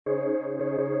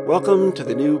Welcome to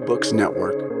the New Books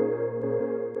Network.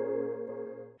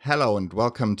 Hello and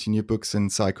welcome to New Books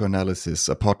in Psychoanalysis,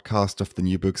 a podcast of the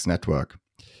New Books Network.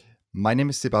 My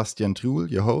name is Sebastian Truhl,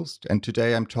 your host, and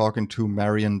today I'm talking to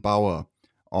Marion Bauer,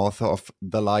 author of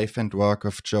The Life and Work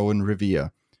of Joan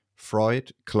Revere,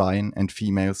 Freud, Klein, and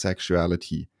Female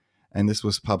Sexuality, and this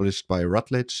was published by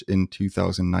Routledge in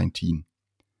 2019.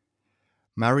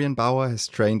 Marion Bauer has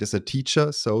trained as a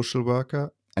teacher, social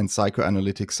worker, and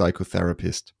psychoanalytic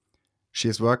psychotherapist. She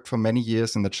has worked for many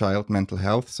years in the child mental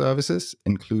health services,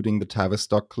 including the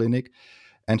Tavistock Clinic,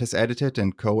 and has edited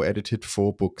and co-edited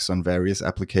 4 books on various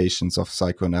applications of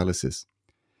psychoanalysis.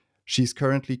 She's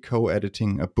currently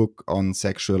co-editing a book on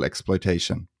sexual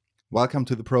exploitation. Welcome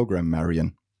to the program,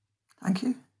 Marion. Thank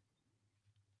you.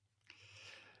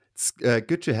 It's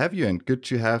good to have you, and good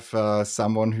to have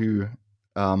someone who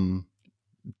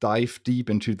dive deep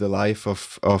into the life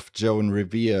of Joan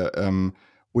Revere,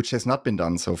 which has not been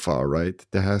done so far, right?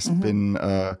 There has been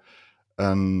a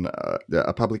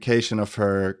publication of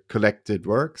her collected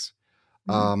works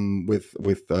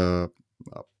with a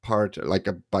part, like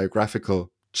a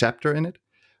biographical chapter in it.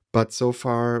 But so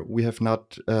far, we have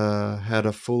not had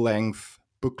a full-length,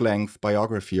 book-length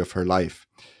biography of her life.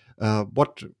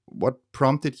 What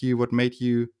prompted you? What made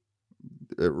you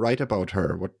write about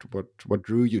her? What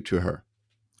drew you to her?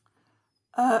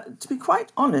 To be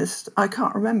quite honest, I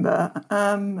can't remember,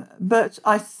 but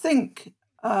I think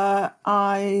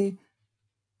I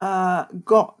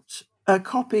got a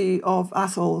copy of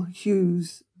Athol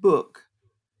Hughes' book,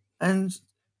 and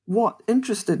what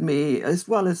interested me, as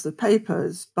well as the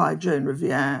papers by Joan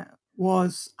Revere,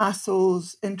 was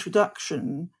Athol's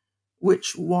introduction,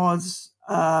 which was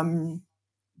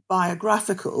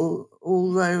biographical,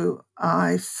 although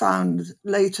I found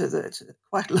later that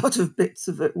quite a lot of bits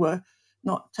of it were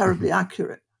not terribly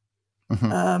accurate. But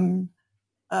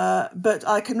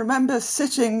I can remember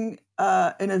sitting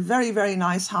in a very, very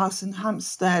nice house in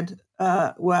Hampstead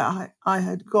where I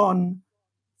had gone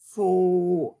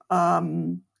for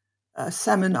a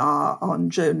seminar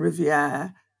on Joan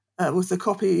Revere with a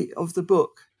copy of the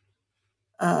book.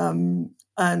 I'm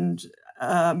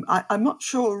not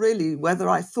sure really whether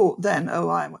I thought then,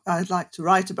 I'd like to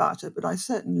write about her, but I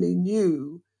certainly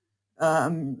knew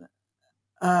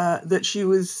that she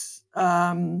was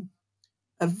a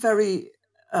very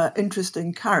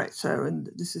interesting character,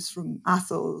 and this is from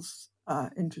Athol's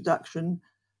introduction,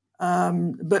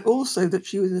 but also that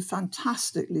she was a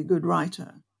fantastically good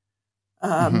writer.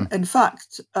 In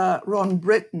fact, Ron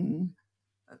Britton,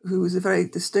 who was a very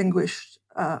distinguished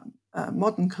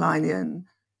modern Kleinian,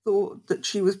 thought that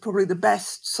she was probably the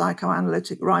best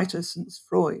psychoanalytic writer since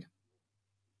Freud.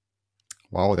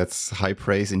 Wow, that's high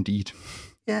praise indeed.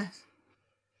 Yes.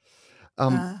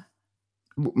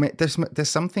 There's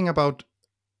something about,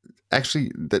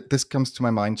 actually, that this comes to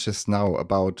my mind just now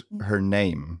about her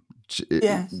name,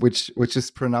 yes. which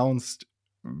is pronounced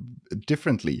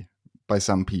differently by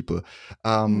some people.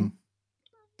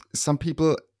 Some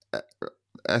people,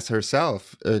 as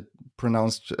herself,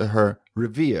 pronounced her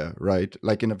Revere, right?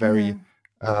 Like in a very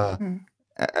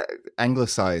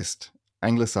anglicized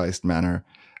manner.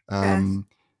 Yes.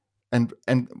 And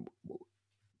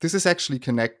this is actually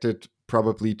connected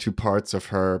probably to parts of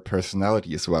her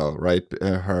personality as well, right?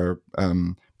 Her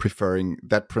preferring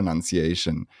that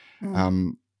pronunciation.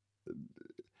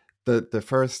 The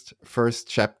first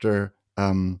chapter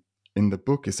in the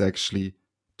book is actually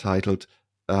titled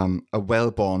 "A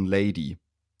Well-Born Lady,"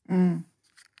 and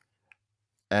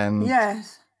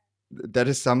yes, that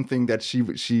is something that she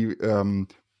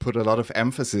put a lot of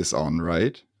emphasis on,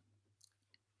 right?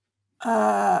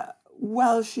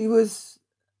 Well, she was,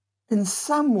 in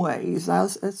some ways,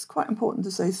 it's quite important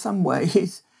to say some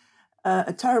ways,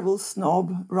 a terrible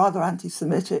snob, rather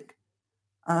anti-Semitic.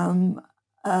 In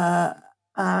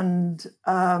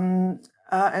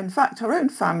fact, her own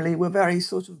family were very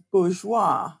sort of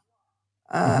bourgeois.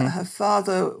 Her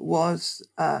father was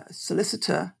a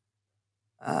solicitor,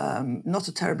 not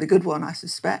a terribly good one, I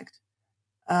suspect.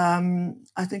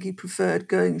 I think he preferred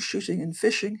going shooting and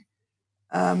fishing.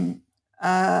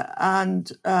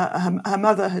 And her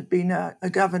mother had been a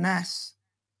governess,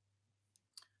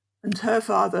 and her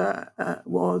father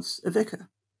was a vicar.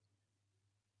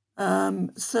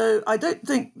 So I don't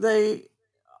think they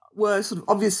were sort of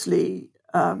obviously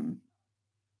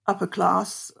upper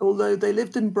class, although they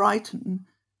lived in Brighton,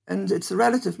 and it's a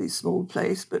relatively small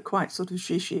place, but quite sort of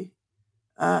shishy.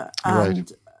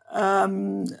 Right.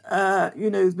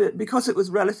 Because it was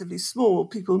relatively small,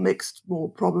 people mixed more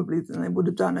probably than they would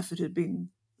have done if it had been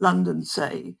London,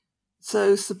 say.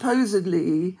 So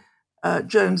supposedly,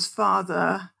 Joan's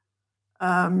father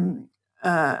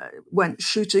went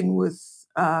shooting with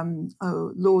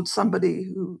Lord somebody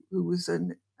who was a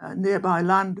nearby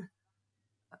land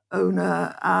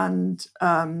owner, and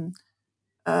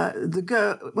the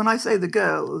girl. When I say the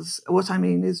girls, what I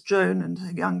mean is Joan and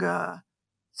her younger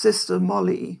sister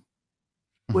Molly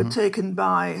were taken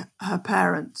by her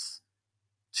parents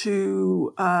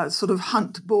to sort of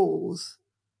hunt bulls,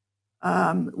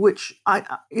 which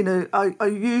are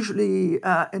usually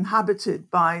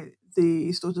inhabited by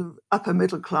the sort of upper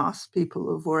middle class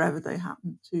people of wherever they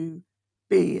happen to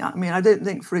be. I mean, I don't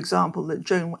think, for example, that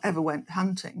Joan ever went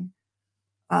hunting,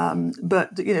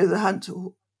 but the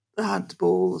hunt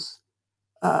bulls,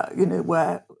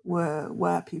 where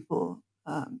people,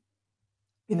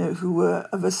 who were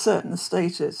of a certain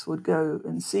status would go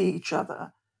and see each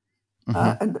other.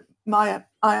 And I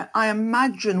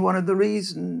imagine one of the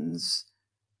reasons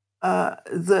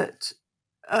that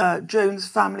Joan's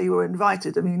family were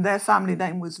invited. I mean, their family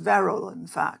name was Verrill, in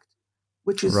fact,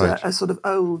 which is a sort of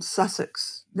old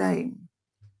Sussex name,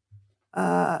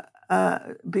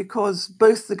 because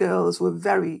both the girls were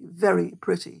very, very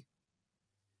pretty.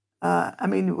 I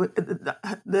mean,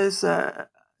 there's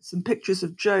some pictures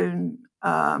of Joan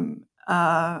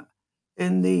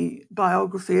in the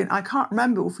biography, and I can't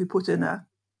remember if we put in a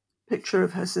picture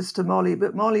of her sister Molly,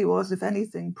 but Molly was, if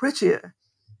anything, prettier,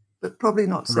 but probably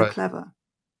not so clever.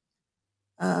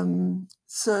 That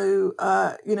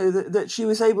she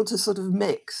was able to sort of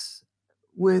mix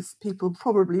with people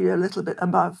probably a little bit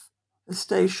above her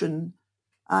station,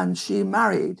 and she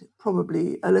married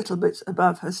probably a little bit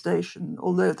above her station,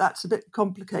 although that's a bit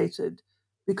complicated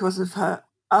because of her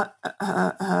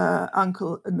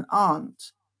uncle and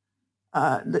aunt.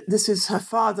 This is her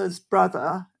father's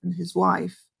brother and his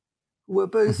wife, who were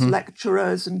both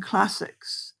lecturers in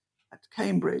classics at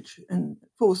Cambridge. And of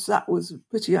course, that was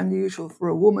pretty unusual for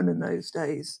a woman in those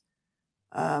days,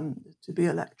 to be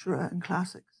a lecturer in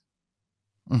classics.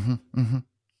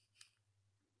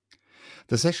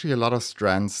 There's actually a lot of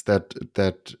strands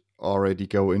that already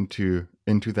go into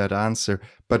that answer.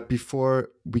 But before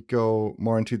we go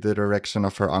more into the direction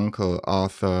of her uncle,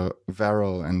 Arthur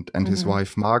Verrill, and his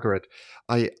wife, Margaret,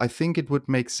 I think it would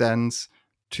make sense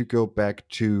to go back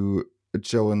to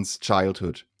Joan's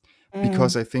childhood,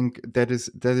 because I think that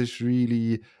is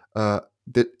really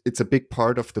that it's a big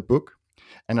part of the book,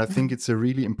 and I think it's a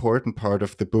really important part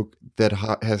of the book that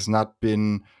has not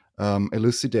been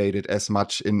elucidated as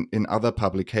much in other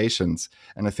publications.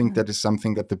 And I think that is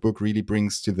something that the book really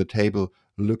brings to the table,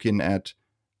 looking at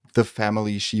the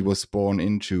family she was born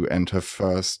into and her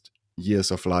first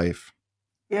years of life.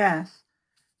 Yes.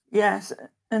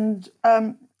 And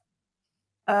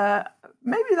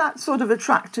maybe that sort of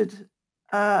attracted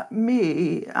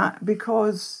me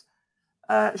because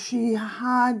she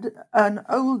had an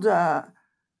older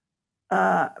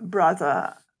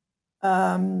brother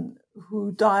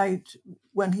who died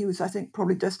when he was, I think,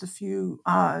 probably just a few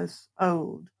hours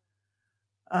old.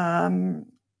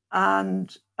 And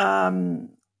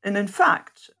in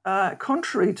fact,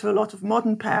 contrary to a lot of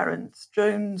modern parents,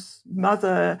 Joan's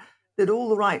mother did all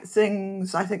the right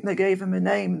things. I think they gave him a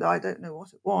name, though I don't know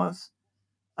what it was.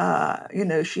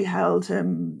 She held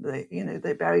him,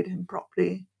 they buried him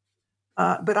properly.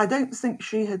 But I don't think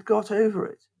she had got over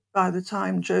it by the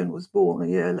time Joan was born a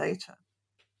year later.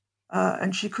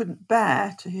 And she couldn't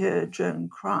bear to hear Joan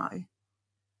cry.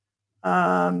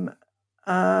 That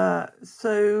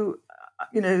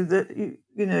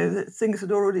things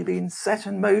had already been set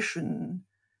in motion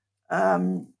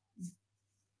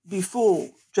before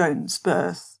Joan's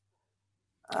birth.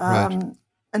 And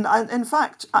in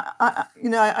fact,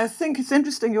 I think it's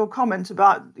interesting your comment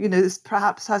about, this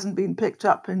perhaps hasn't been picked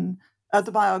up in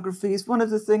other biographies. One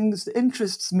of the things that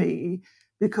interests me,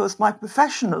 because my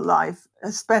professional life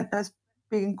has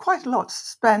been quite a lot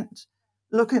spent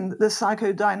looking at the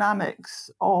psychodynamics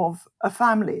of a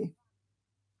family.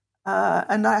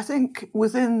 And I think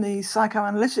within the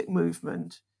psychoanalytic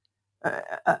movement,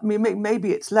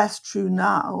 maybe it's less true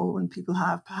now when people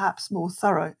have perhaps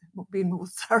been more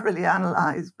thoroughly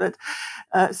analysed, but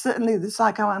certainly the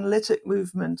psychoanalytic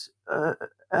movement,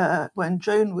 when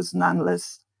Joan was an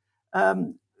analyst,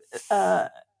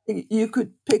 you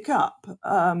could pick up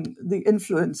the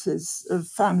influences of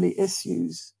family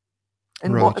issues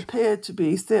in what appeared to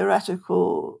be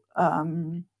theoretical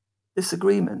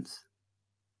disagreements.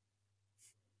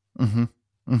 I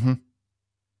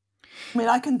mean,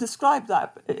 I can describe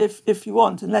that if you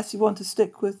want, unless you want to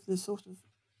stick with the sort of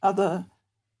other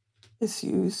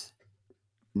issues.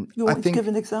 You want to give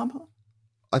an example?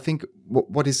 I think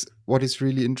what is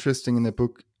really interesting in the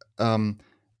book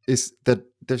is that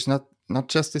there's not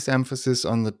just this emphasis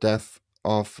on the death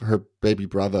of her baby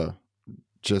brother,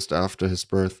 just after his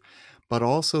birth, but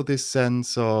also this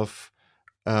sense of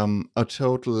a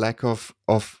total lack of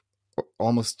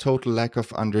almost total lack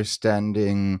of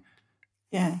understanding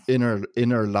Yes.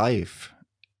 inner life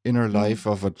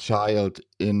of a child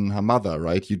in her mother,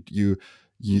 right? You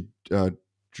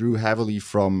drew heavily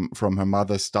from her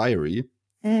mother's diary,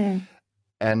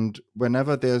 and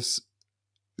whenever there's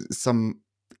some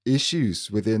issues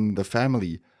within the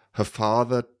family, her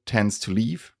father tends to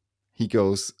leave. He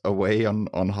goes away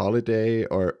on holiday,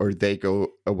 or they go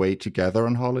away together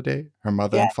on holiday, her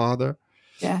mother and father.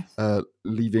 Yes.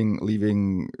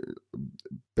 Leaving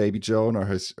baby Joan or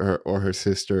her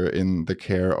sister in the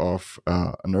care of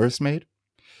a nursemaid.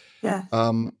 Yes.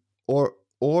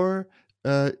 Or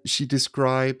she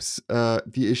describes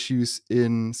the issues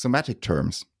in somatic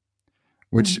terms,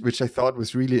 which I thought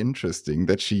was really interesting.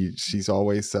 That she's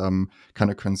always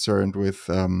kind of concerned with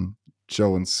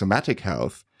Joan's somatic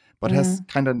health, but has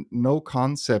kind of no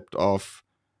concept of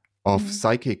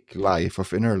psychic life,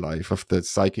 of inner life, of the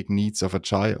psychic needs of a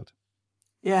child.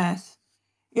 Yes.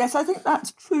 Yes, I think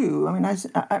that's true. I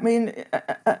mean,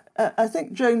 I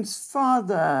think Joan's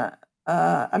father.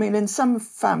 I mean, in some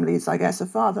families, I guess a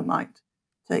father might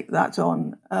take that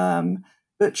on,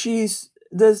 but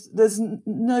there's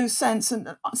no sense,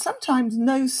 and sometimes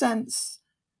no sense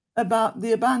about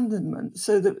the abandonment.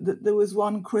 So that there was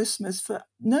one Christmas, for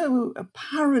no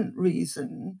apparent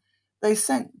reason, they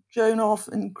sent Joan off,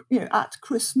 at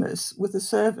Christmas with a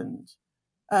servant.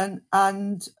 And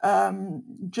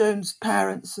Joan's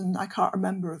parents, and I can't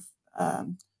remember if her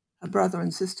brother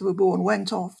and sister were born,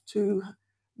 went off to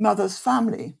mother's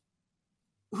family,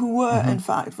 who were in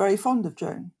fact very fond of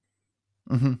Joan.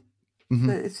 So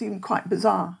it seemed quite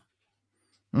bizarre.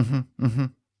 And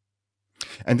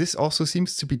this also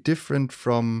seems to be different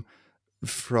from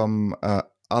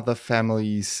other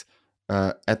families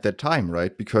at that time,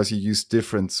 right? Because you use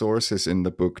different sources in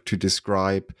the book to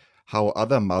describe how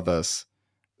other mothers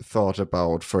thought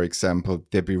about, for example,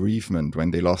 their bereavement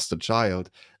when they lost a child.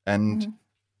 And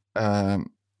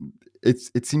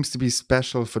it seems to be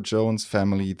special for Joan's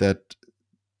family that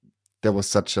there was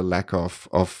such a lack of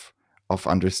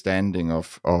understanding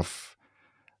of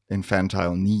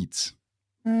infantile needs.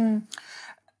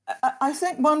 I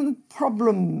think one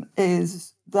problem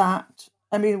is that,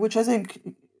 I mean, which I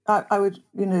think I would,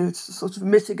 sort of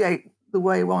mitigate the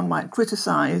way one might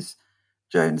criticize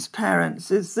Joan's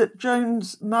parents, is that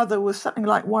Joan's mother was something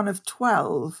like one of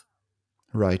 12.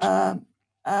 Right. And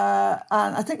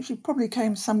I think she probably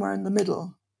came somewhere in the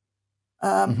middle.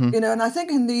 And I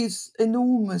think in these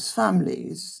enormous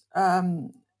families,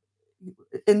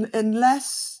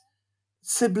 unless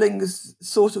siblings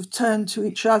sort of turn to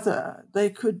each other, they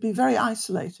could be very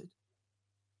isolated.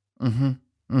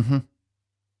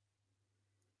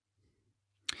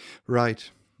 Right.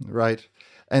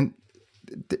 And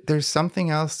there's something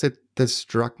else that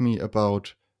struck me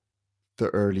about the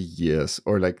early years,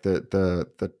 or like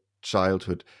the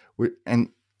childhood. And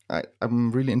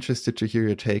I'm really interested to hear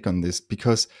your take on this,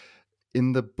 because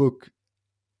in the book,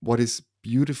 what is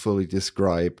beautifully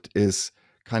described is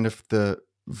kind of the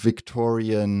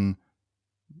Victorian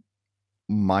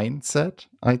mindset,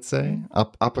 I'd say,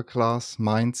 upper class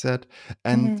mindset.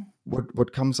 And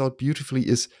what comes out beautifully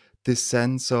is this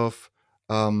sense of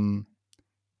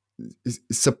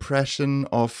suppression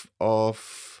of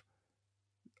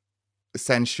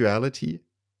sensuality,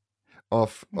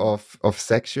 of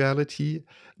sexuality.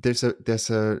 There's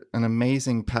an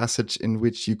amazing passage in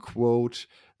which you quote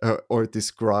or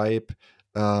describe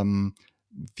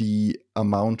the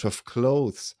amount of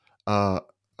clothes a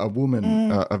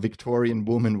woman, a Victorian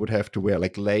woman, would have to wear,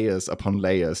 like layers upon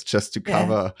layers, just to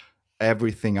cover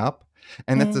everything up.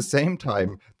 And at the same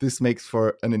time, this makes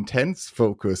for an intense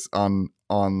focus on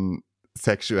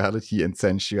sexuality and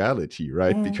sensuality,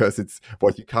 right? Because it's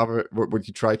what you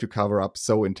try to cover up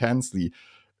so intensely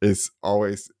is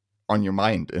always on your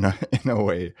mind in a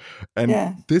way.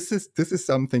 And this is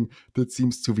something that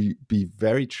seems to be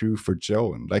very true for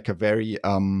Joan, like a very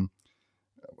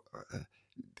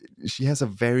she has a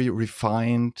very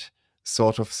refined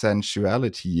sort of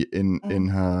sensuality in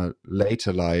her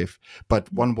later life,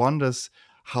 but one wonders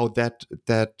how that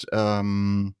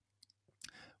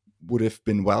would have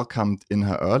been welcomed in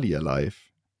her earlier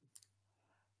life.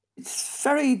 It's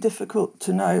very difficult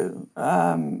to know.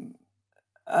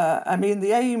 I mean,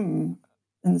 the aim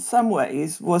in some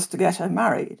ways was to get her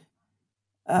married.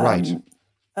 Right.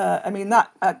 I mean,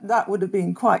 that would have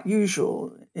been quite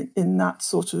usual in that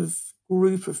sort of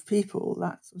group of people,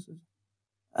 that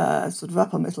sort of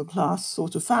upper middle class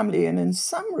sort of family. And in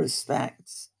some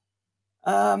respects,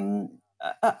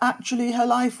 actually, her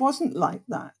life wasn't like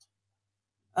that.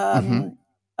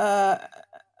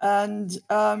 and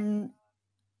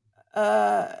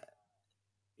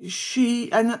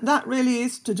that really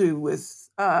is to do with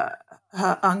her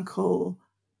uncle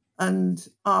and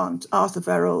aunt, Arthur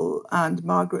Verrill, and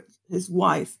Margaret, his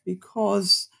wife,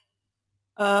 because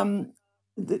I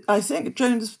think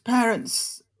Joan's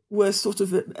parents were sort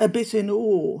of a bit in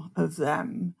awe of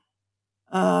them,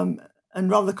 and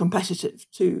rather competitive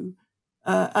too.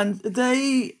 And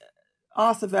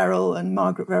Arthur Verrill and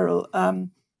Margaret Verrill,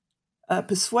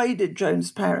 persuaded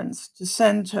Joan's parents to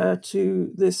send her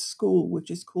to this school, which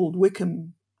is called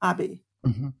Wickham Abbey.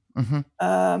 Mm-hmm.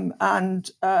 Mm-hmm.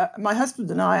 And my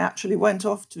husband and I actually went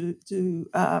off to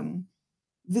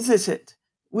visit it.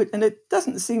 And it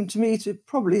doesn't seem to me to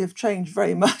probably have changed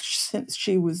very much since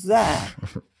she was there.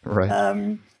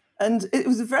 Right. And it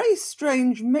was a very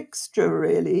strange mixture,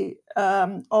 really,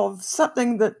 of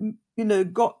something that,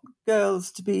 got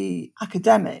girls to be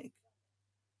academic,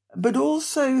 but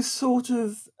also sort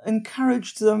of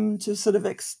encouraged them to sort of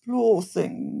explore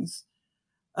things.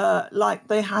 Like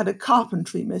they had a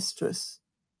carpentry mistress.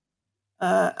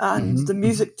 And the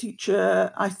music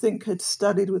teacher, I think, had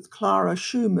studied with Clara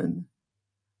Schumann.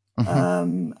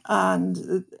 And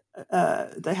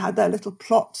they had their little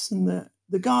plots in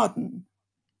the garden.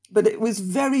 But it was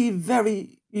very,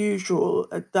 very usual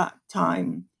at that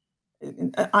time,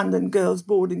 and in girls'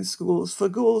 boarding schools, for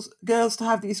girls to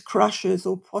have these crushes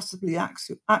or possibly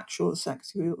actual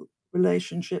sexual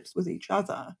relationships with each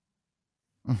other.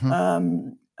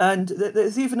 And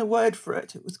there's even a word for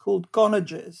it. It was called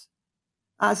gonages,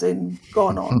 as in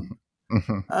gone on.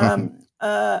 And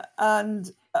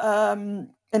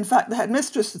in fact, the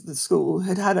headmistress of the school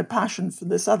had a passion for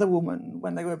this other woman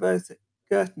when they were both at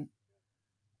Girton.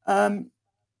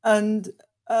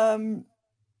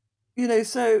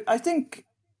 So I think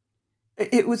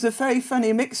it was a very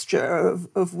funny mixture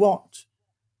of what,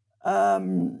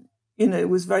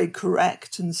 was very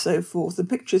correct and so forth. The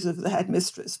pictures of the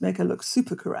headmistress make her look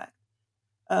super correct.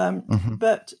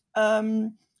 But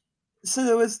so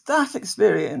there was that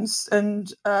experience,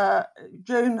 and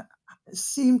Joan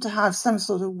seemed to have some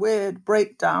sort of weird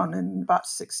breakdown in about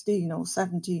 16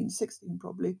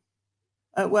 probably,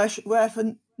 where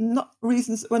for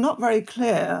reasons that were not very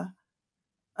clear,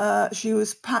 she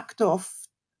was packed off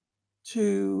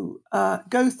to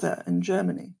Gotha in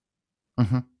Germany.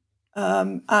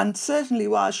 And certainly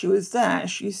while she was there,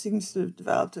 she seems to have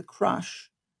developed a crush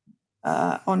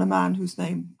on a man whose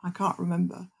name I can't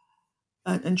remember.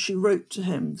 And she wrote to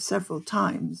him several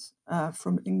times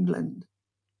from England.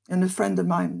 And a friend of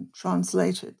mine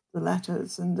translated the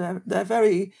letters, and they're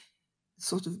very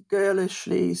sort of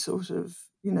girlishly sort of,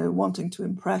 wanting to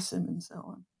impress him and so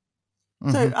on.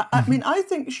 So, I mean, I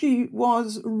think she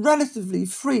was relatively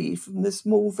free from this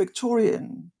more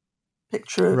Victorian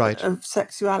picture of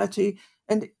sexuality,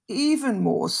 and even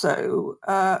more so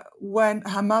when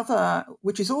her mother,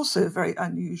 which is also very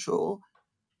unusual,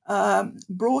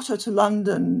 brought her to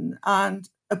London and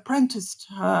apprenticed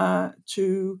her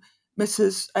to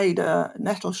Mrs. Ada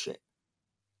Nettleship.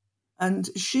 And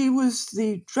she was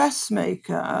the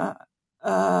dressmaker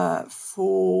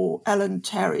for Ellen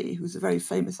Terry, who's a very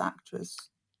famous actress,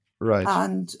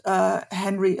 and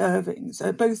Henry Irving.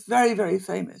 So both very, very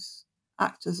famous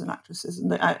actors and actresses.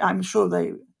 And I'm sure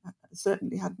they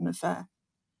certainly had an affair.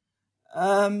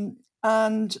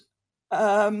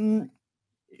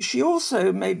 She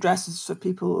also made dresses for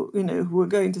people, who were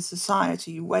going to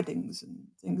society weddings and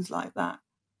things like that,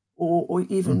 or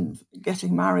even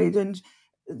getting married. And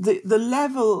the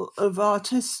level of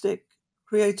artistic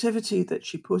creativity that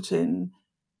she put in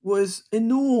was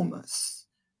enormous,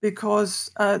 because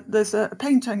there's a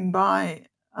painting by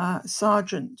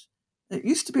Sargent. It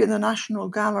used to be in the National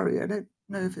Gallery. I don't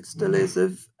know if it still is,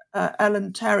 of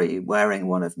Ellen Terry wearing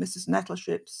one of Mrs.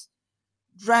 Nettleship's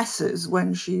dresses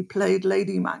when she played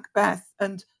Lady Macbeth,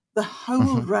 and the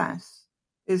whole dress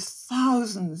is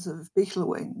thousands of beetle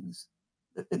wings,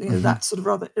 that sort of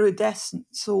rather iridescent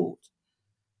sort.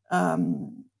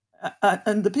 And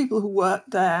the people who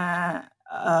worked there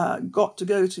got to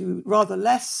go to rather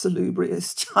less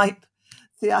salubrious type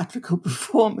theatrical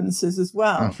performances as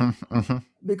well,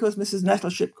 because Mrs.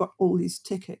 Nettleship got all these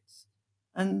tickets.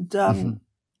 And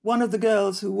one of the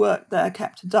girls who worked there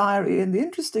kept a diary, and the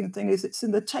interesting thing is it's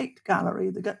in the Tate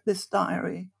Gallery, this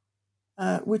diary,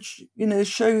 which,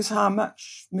 shows how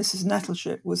much Mrs.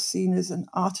 Nettleship was seen as an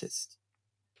artist.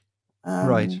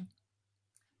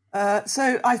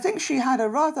 So I think she had a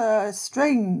rather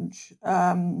strange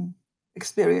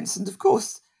experience. And of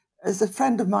course, as a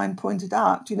friend of mine pointed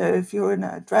out, if you're in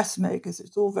a dressmaker's,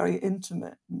 it's all very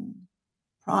intimate and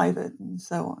private and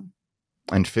so on.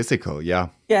 And physical, yeah.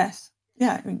 Yes.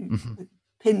 Yeah. I mean,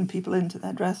 pin people into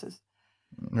their dresses.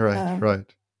 Right,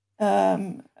 right.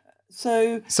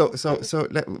 So,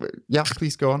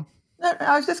 Please go on. No,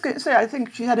 I was just going to say, I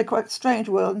think she had a quite strange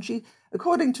world, and she,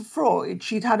 according to Freud,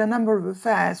 she'd had a number of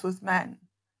affairs with men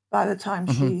by the time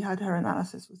she had her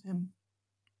analysis with him.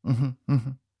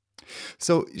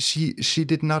 So she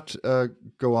did not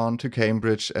go on to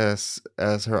Cambridge as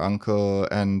her uncle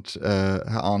and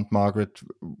her Aunt Margaret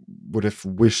would have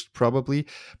wished, probably,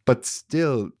 but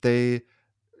still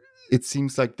it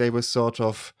seems like they were sort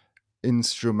of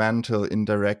instrumental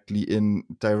indirectly in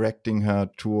directing her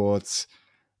towards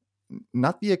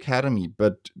not the academy,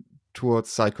 but towards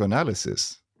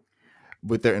psychoanalysis,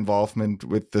 with their involvement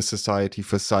with the Society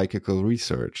for Psychical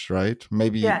Research, right?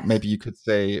 Maybe you could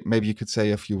say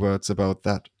a few words about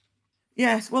that.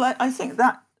 Yes, well, I think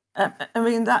that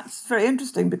that's very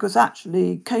interesting, because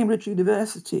actually Cambridge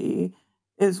University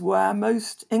is where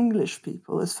most English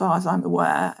people, as far as I'm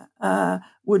aware,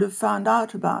 would have found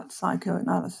out about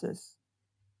psychoanalysis.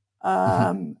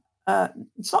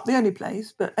 It's not the only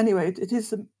place, but anyway, it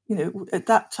is. At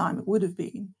that time it would have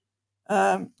been.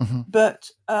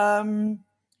 But after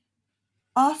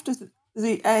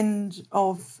the end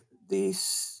of the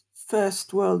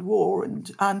First World War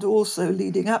and also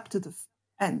leading up to the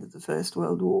end of the First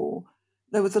World War,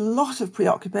 there was a lot of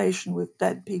preoccupation with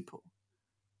dead people.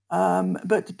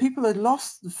 But people had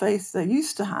lost the faith they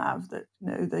used to have, that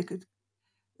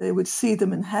they would see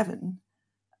them in heaven,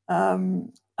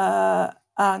 and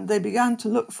they began to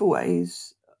look for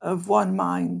ways of one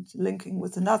mind linking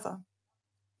with another.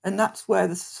 And that's where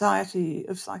the Society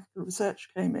of Psychical Research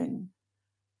came in.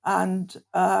 And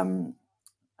I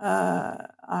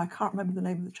can't remember the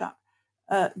name of the chap.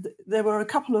 There were a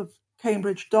couple of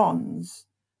Cambridge dons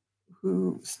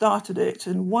who started it,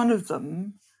 and one of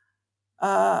them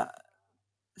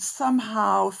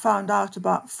somehow found out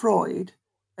about Freud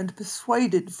and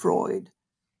persuaded Freud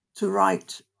to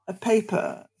write a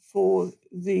paper for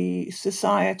the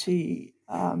Society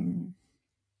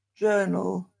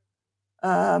journal,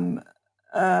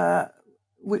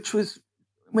 which was,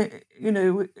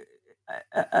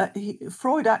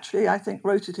 Freud actually, I think,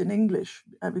 wrote it in English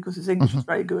because his English is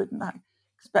very good, and I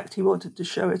expect he wanted to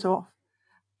show it off.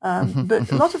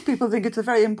 But a lot of people think it's a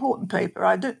very important paper.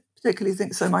 I don't particularly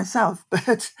think so myself,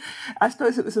 but I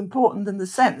suppose it was important in the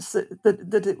sense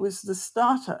that it was the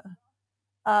starter.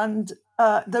 And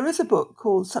there is a book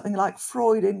called something like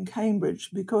Freud in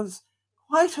Cambridge, because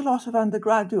quite a lot of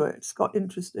undergraduates got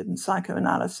interested in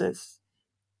psychoanalysis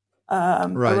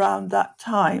around that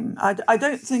time. I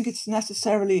don't think it's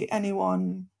necessarily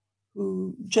anyone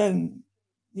who Joan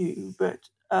knew, but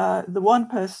the one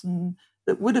person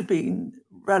that would have been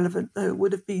relevant, though,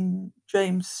 would have been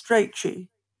James Strachey,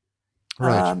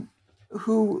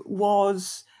 who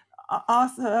was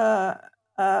Arthur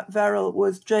Verrill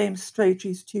was James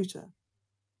Strachey's tutor.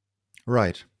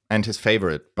 Right. And his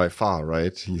favorite by far,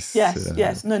 right?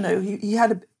 Yes. No. He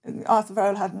had Arthur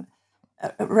Verrill had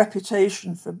a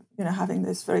reputation for having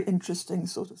this very interesting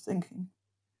sort of thinking.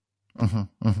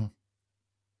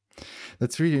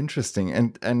 That's really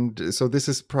interesting. And so this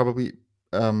is probably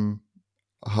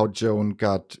how Joan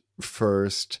got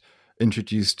first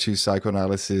introduced to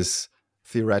psychoanalysis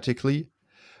theoretically,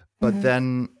 but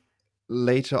then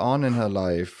later on in her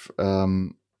life,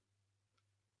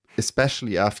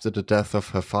 especially after the death of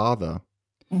her father,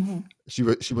 she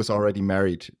was already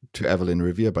married to Evelyn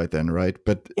Revere by then, right?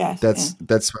 But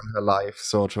that's when her life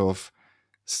sort of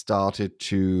started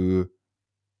to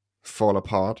fall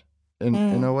apart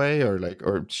in a way,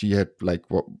 or she had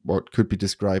what could be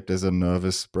described as a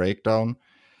nervous breakdown.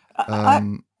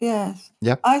 Yes.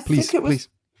 Yeah. Please.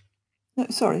 No,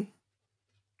 sorry.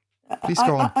 Please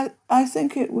go on. I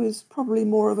think it was probably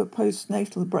more of a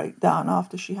postnatal breakdown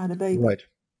after she had a baby.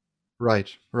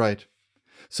 Right.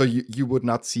 So you would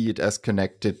not see it as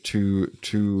connected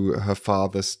to her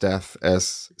father's death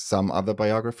as some other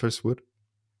biographers would?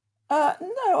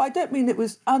 No, I don't mean it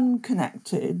was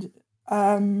unconnected.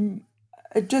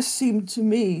 It just seemed to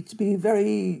me to be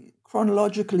very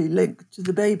chronologically linked to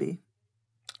the baby.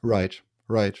 Right.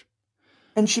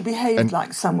 And she behaved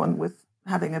like someone with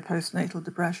having a postnatal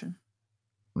depression.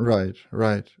 Right.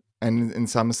 And in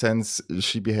some sense,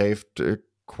 she behaved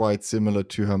quite similar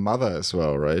to her mother as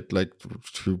well, right? Like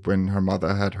to when her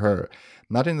mother had her.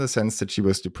 Not in the sense that she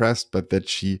was depressed, but that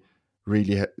she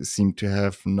really seemed to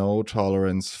have no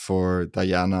tolerance for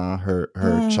Diana, her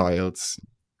child's.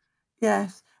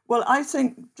 Yes. Well, I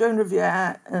think Joan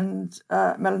Revere and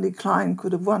Melanie Klein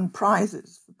could have won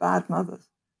prizes for bad mothers.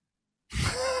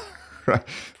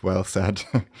 Well said.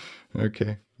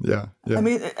 Okay. Yeah. Yeah.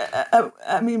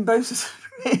 I mean, both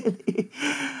really,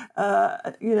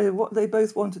 what they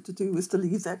both wanted to do was to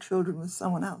leave their children with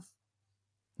someone else.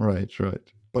 Right.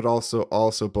 Right. But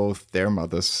also both their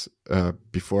mothers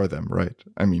before them, right?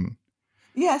 I mean,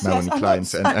 Yes, Melanie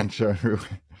Kleins and Sharon.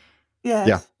 Yes,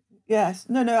 Yeah. yes.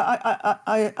 No,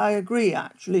 I agree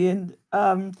actually, and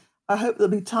I hope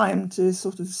there'll be time to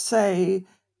sort of say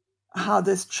how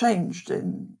this changed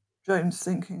in Joan's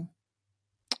thinking.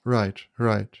 Right.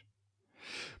 Right.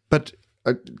 But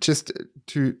just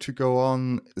to go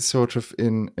on, sort of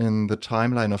in the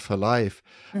timeline of her life,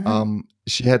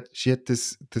 she had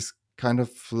this kind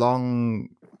of long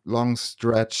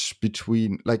stretch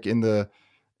between, like, in the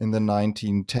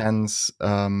 1910s,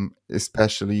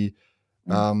 especially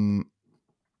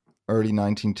early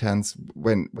 1910s,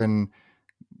 when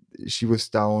she was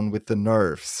down with the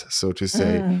nerves, so to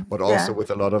say, but also with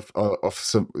a lot of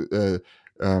some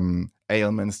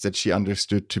ailments that she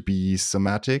understood to be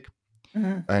somatic.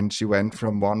 And she went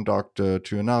from one doctor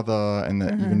to another, and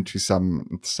even to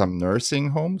some nursing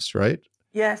homes, right?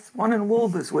 Yes, one in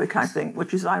Walberswick, I think,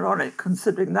 which is ironic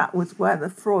considering that was where the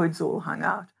Freuds all hung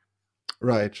out.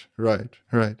 Right.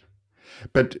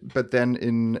 But then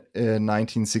in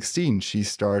 1916, she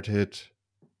started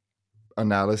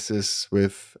analysis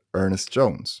with Ernest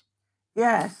Jones.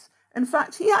 Yes. In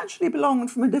fact, he actually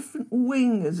belonged from a different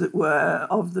wing, as it were,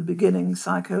 of the beginning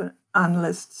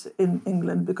psychoanalysts in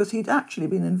England, because he'd actually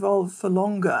been involved for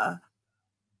longer.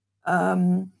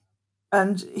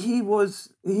 And he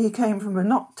came from a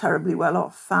not terribly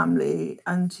well-off family,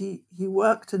 and he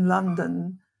worked in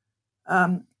London,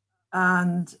 and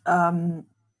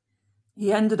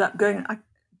he ended up going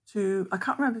to, I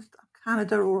can't remember if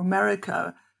Canada or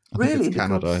America, really, it's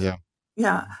Canada,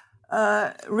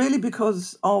 really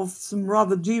because of some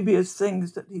rather dubious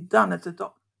things that he'd done as a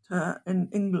doctor in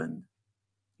England.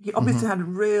 He obviously had a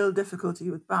real difficulty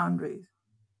with boundaries.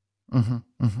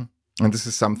 And this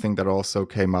is something that also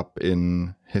came up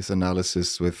in his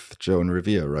analysis with Joan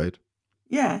Revere, right?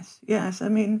 Yes. I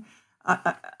mean,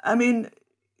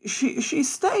 she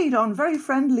stayed on very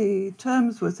friendly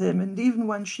terms with him, and even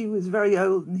when she was very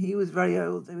old and he was very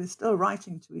old, they were still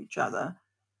writing to each other.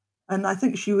 And I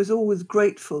think she was always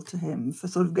grateful to him for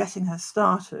sort of getting her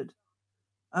started.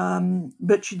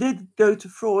 But she did go to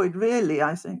Freud, really,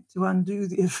 I think, to undo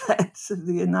the effects of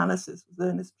the analysis with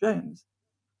Ernest Jones.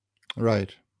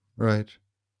 Right.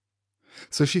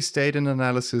 So she stayed in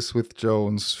analysis with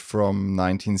Jones from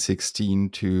 1916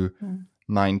 to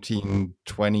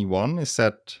 1921. Is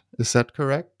that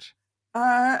correct?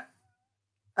 I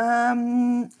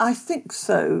think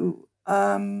so.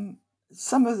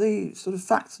 Some of the sort of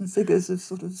facts and figures have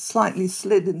sort of slightly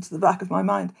slid into the back of my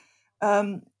mind.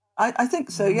 I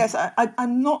think so, yes.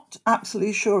 I'm not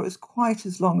absolutely sure it was quite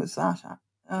as long as that,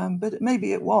 but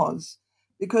maybe it was,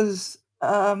 because,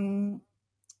 I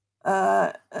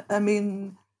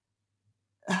mean,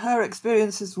 her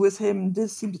experiences with him did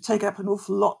seem to take up an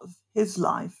awful lot of his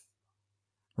life.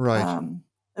 Right.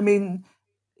 I mean,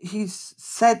 he's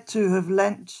said to have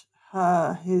lent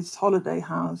her his holiday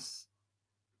house.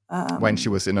 When she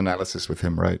was in analysis with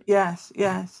him, right? Yes.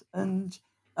 And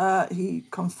he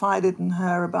confided in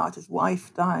her about his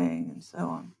wife dying and so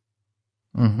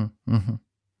on.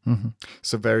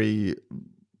 So very,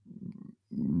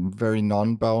 very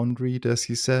non-boundaried, as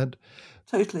he said.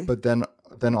 Totally. But then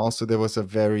also there was a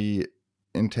very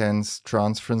intense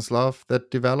transference love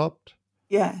that developed.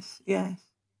 Yes.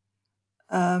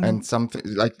 And something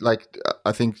like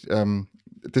I think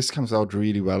this comes out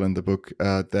really well in the book,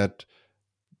 that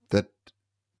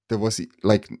there was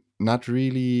like not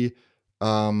really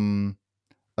a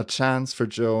chance for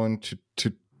Joan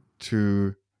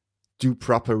to do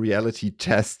proper reality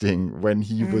testing when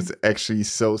he was actually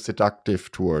so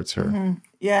seductive towards her.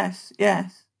 Yes.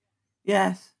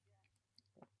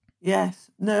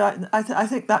 No, I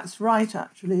think that's right.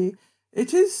 Actually,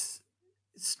 it is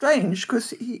strange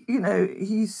because he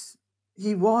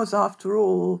was, after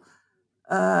all,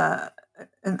 an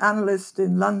analyst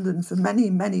in London for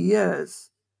many years,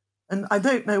 and I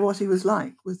don't know what he was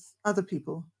like with other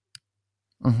people.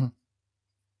 But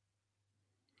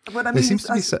I mean, there seems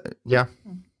to be yeah.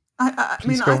 I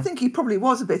mean, I think he probably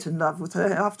was a bit in love with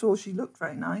her. After all, she looked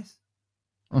very nice.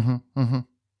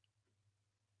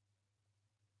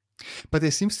 But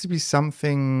there seems to be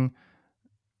something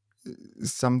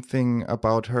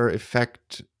about her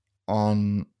effect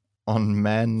on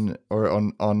men or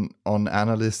on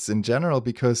analysts in general,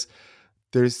 because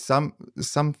there's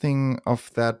something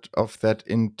of that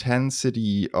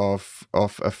intensity of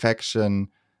affection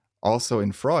also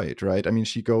in Freud, right? I mean,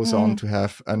 she goes on to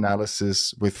have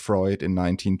analysis with Freud in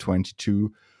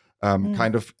 1922,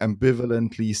 kind of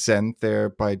ambivalently sent there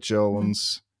by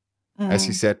Jones, as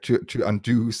he said, to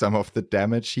undo some of the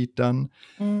damage he'd done.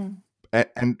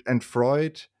 And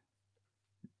Freud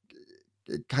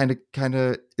kind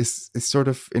of is sort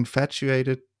of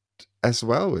infatuated as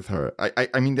well with her.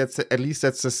 I mean, that's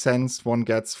the sense one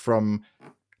gets from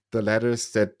the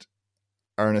letters that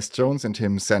Ernest Jones and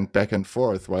him sent back and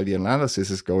forth while the analysis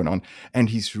is going on, and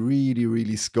he's really,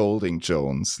 really scolding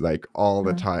Jones like all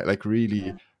the time, like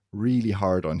really, really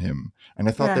hard on him. And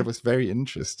I thought that was very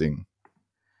interesting.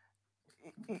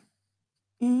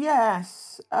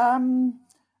 Yes.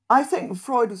 I think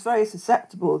Freud was very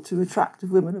susceptible to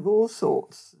attractive women of all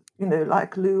sorts,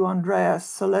 like Lou, Andrea,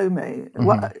 Salome.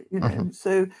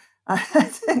 So I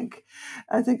think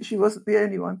she wasn't the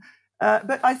only one.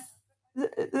 But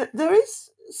there is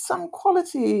some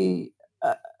quality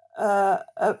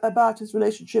about his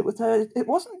relationship with her. It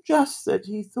wasn't just that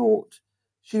he thought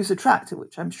she was attractive,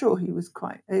 which I'm sure he was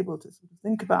quite able to sort of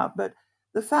think about, but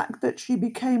the fact that she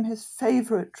became his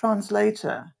favorite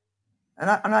translator. And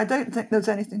I don't think there's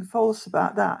anything false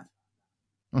about that.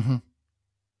 I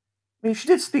mean, she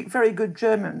did speak very good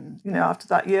German, after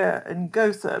that year in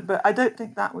Gotha, but I don't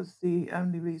think that was the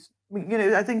only reason. I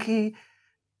mean, I think he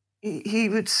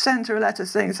would send her a letter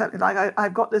saying something like,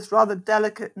 I've got this rather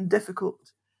delicate and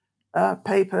difficult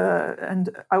paper,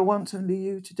 and I want only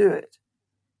you to do it.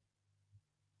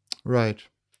 Right.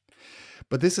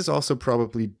 But this is also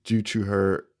probably due to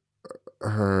her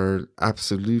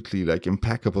absolutely like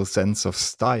impeccable sense of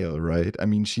style, right? I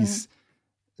mean,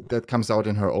 that comes out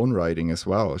in her own writing as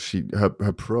well.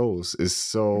 Her prose is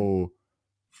so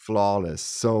flawless,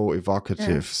 so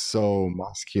evocative, so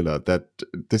muscular, that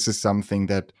this is something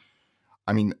that,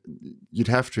 I mean, you'd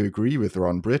have to agree with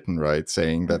Ron Britton, right?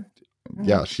 Saying that,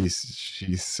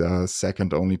 she's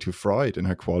second only to Freud in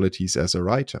her qualities as a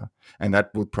writer. And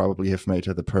that would probably have made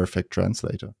her the perfect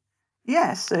translator.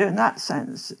 Yes, so in that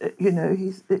sense,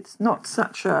 it's not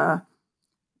such a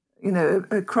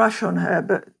crush on her,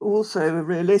 but also a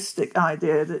realistic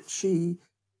idea that she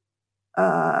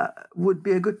would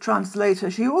be a good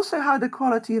translator. She also had a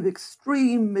quality of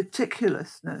extreme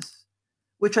meticulousness,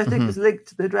 which I think is linked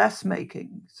to the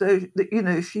dressmaking. So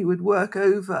that, she would work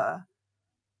over,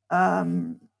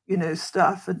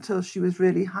 stuff until she was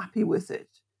really happy with it.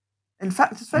 In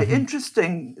fact, it's very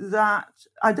interesting that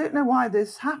I don't know why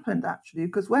this happened, actually,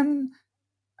 because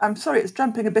I'm sorry, it's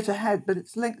jumping a bit ahead, but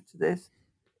it's linked to this.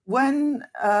 When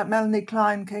Melanie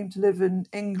Klein came to live in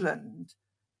England,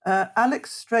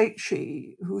 Alex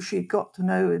Strachey, who she'd got to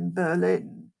know in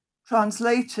Berlin,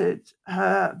 translated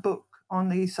her book on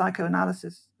the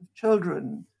psychoanalysis of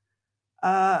children.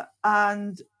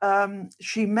 And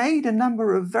she made a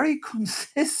number of very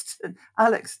consistent,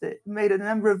 Alex made a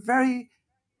number of very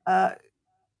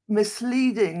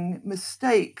misleading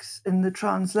mistakes in the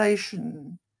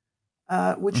translation,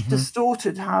 which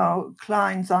distorted how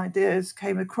Klein's ideas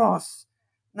came across.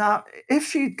 Now,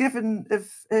 if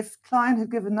Klein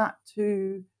had given that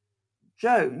to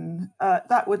Joan,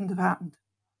 that wouldn't have happened.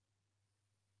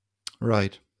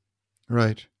 Right.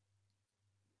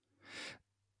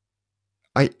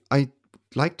 I'd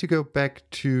like to go back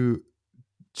to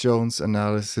Joan's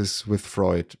analysis with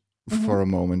Freud for a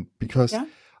moment, because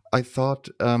I thought,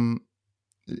 in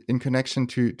connection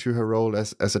to her role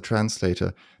as a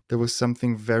translator, there was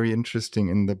something very interesting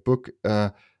in the book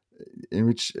in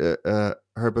which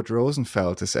Herbert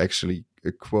Rosenfeld is actually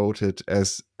quoted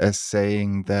as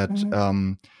saying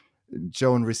that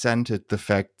Joan resented the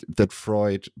fact that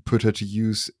Freud put her to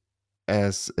use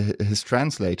as his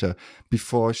translator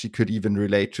before she could even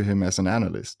relate to him as an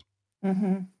analyst.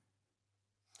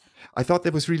 I thought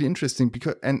that was really interesting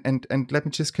because, and let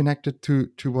me just connect it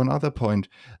to one other point,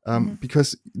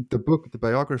 because the book, the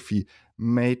biography,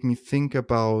 made me think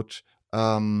about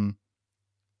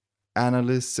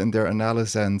analysts and their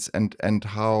analysans, and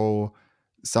how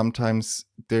sometimes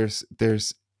there's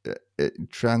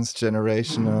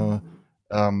transgenerational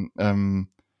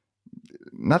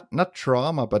not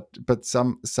trauma, but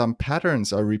some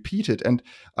patterns are repeated. And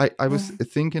I was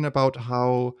thinking about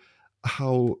how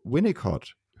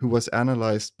Winnicott, who was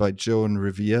analyzed by Joan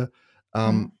Revere,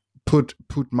 put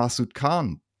Masood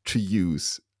Khan to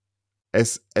use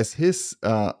as his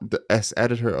as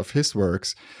editor of his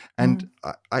works, and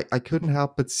I couldn't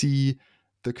help but see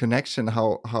the connection,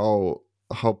 how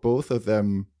both of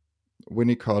them,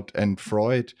 Winnicott and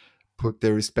Freud, put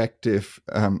their respective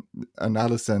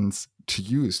analysans to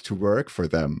use to work for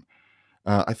them.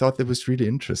 I thought that was really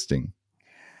interesting.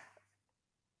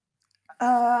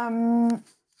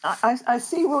 I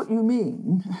see what you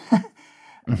mean,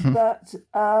 but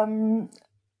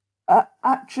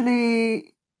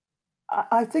actually,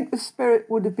 I think the spirit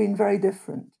would have been very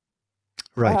different.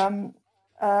 Right.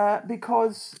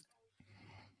 Because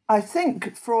I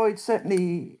think Freud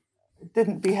certainly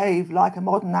didn't behave like a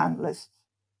modern analyst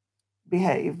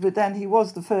behaved, but then he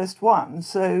was the first one.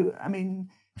 So, I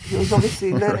mean, he was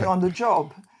obviously learning Right. on the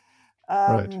job.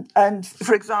 Right. And,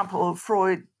 for example,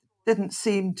 Freud didn't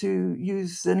seem to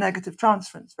use the negative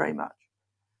transference very much,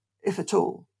 if at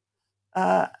all.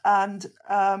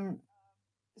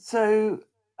 So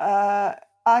I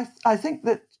think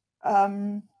that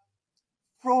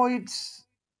Freud's,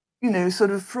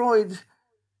 Freud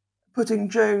putting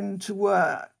Joan to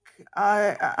work,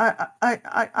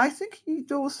 I think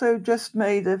he'd also just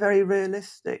made a very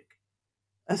realistic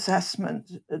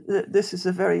assessment that this is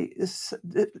a very,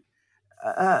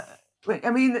 I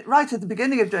mean, right at the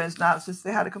beginning of Joan's analysis,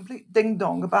 they had a complete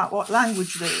ding-dong about what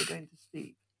language they were going to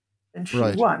speak. And she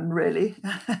Right. won, really.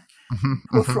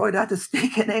 Poor Freud had to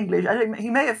speak in English. I think he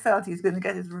may have felt he was going to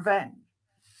get his revenge.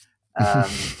 But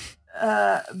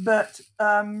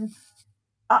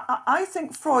I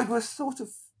think Freud was sort of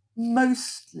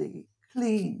mostly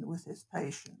clean with his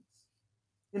patients.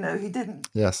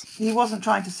 He wasn't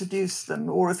trying to seduce them,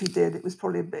 or if he did, it was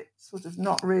probably a bit sort of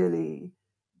not really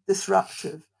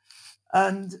disruptive.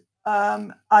 And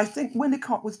I think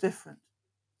Winnicott was different.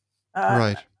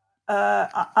 Right.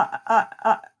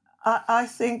 I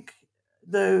think,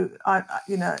 though, I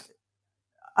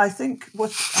think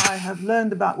what I have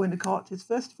learned about Winnicott is,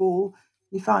 first of all,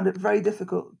 he found it very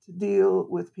difficult to deal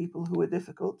with people who were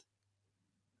difficult.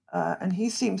 And he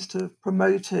seems to have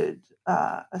promoted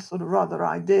a sort of rather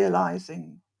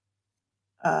idealizing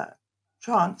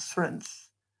transference.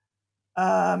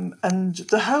 And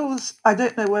the whole, I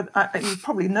don't know whether, you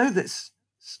probably know this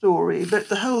story, but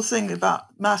the whole thing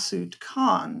about Masood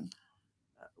Khan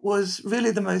was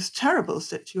really the most terrible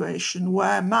situation,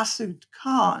 where Masood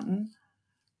Khan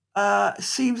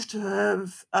seems to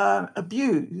have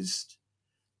abused,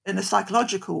 in a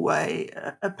psychological way,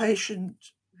 a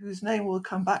patient whose name will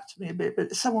come back to me a bit,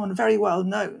 but someone very well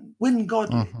known, Wynne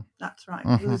Godley, that's right,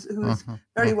 who was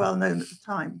very well known at the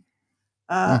time.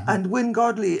 And Wynne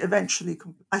Godley eventually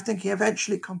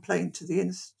complained to the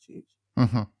Institute.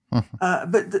 But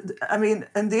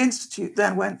and the Institute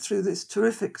then went through this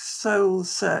terrific soul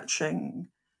searching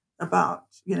about,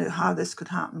 how this could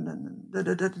happen, and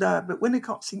but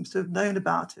Winnicott seems to have known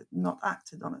about it and not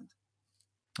acted on it.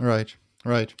 Right.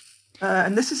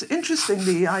 And this is,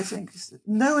 interestingly, I think,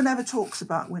 no one ever talks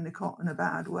about Winnicott in a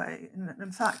bad way. And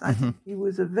in fact, I think he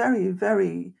was a very,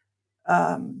 very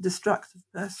destructive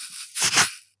person.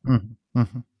 I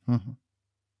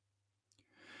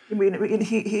mean,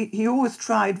 he always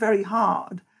tried very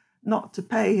hard not to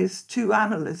pay his two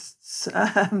analysts,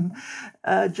 James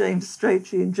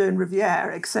Strachey and Joan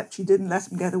Riviere, except she didn't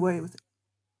let him get away with it.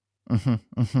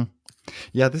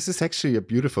 Yeah, this is actually a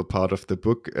beautiful part of the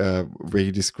book where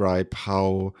you describe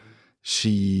how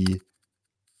she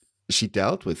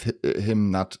dealt with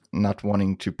him not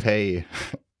wanting to pay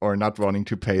or not wanting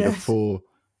to pay the full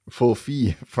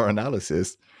fee for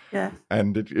analysis. Yeah.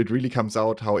 And it really comes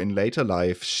out how in later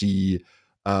life she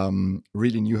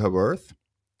really knew her worth.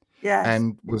 Yes.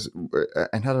 And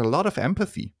had a lot of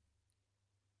empathy.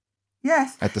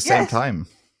 Yes. At the same time.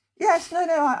 Yes, no,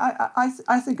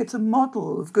 I think it's a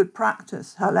model of good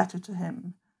practice, her letter to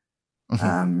him. Sort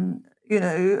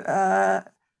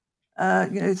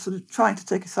of trying to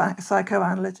take a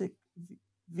psychoanalytic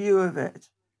view of it.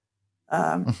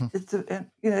 So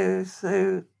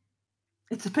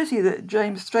it's a pity that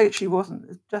James Strachey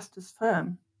wasn't just as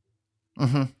firm.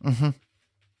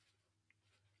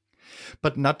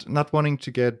 But not wanting to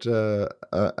get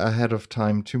ahead of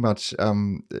time too much.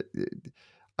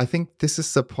 I think this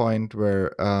is the point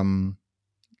where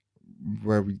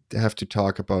we have to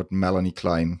talk about Melanie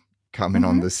Klein coming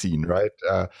on the scene, right?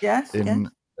 Yes.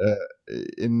 In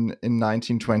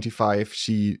 1925,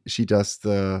 she does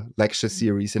the lecture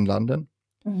series in London,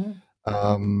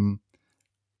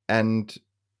 and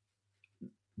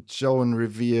Joan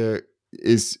Riviere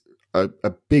is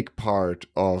a big part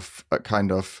of a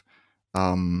kind of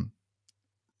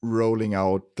rolling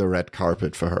out the red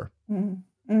carpet for her.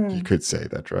 You could say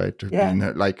that, right? Yeah.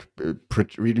 Being, like,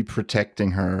 really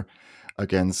protecting her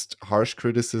against harsh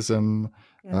criticism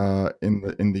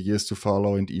in the years to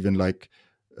follow, and even like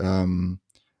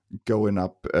going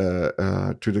up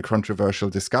to the controversial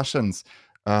discussions,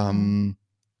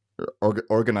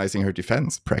 organizing her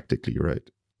defense practically, right?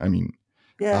 I mean,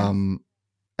 and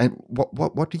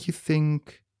what do you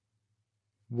think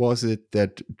was it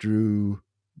that drew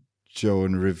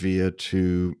Joan Riviere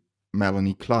to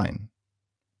Melanie Klein?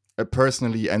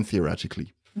 Personally and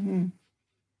theoretically.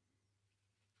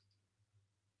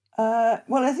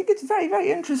 Well, I think it's very,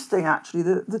 very interesting, actually.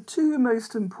 The two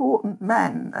most important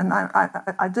men, and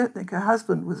I don't think her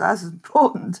husband was as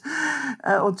important,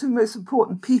 or two most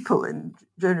important people in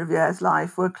Joan Riviere's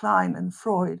life were Klein and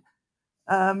Freud.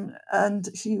 And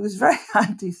she was very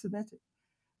anti-Semitic.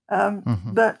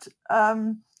 But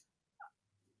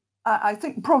I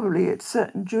think probably it's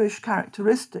certain Jewish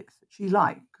characteristics that she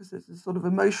liked, because there's a sort of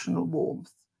emotional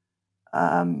warmth.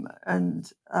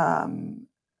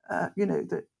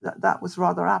 That was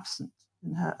rather absent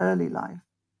in her early life.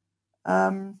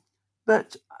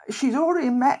 But she'd already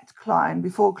met Klein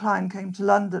before Klein came to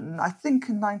London, I think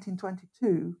in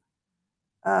 1922,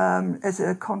 as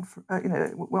a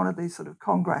one of these sort of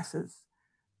congresses.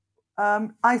 I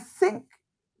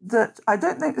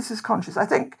don't think this is conscious. I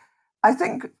think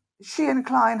she and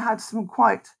Klein had some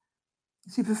quite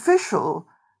superficial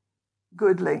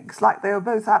good links, like they were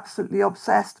both absolutely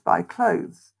obsessed by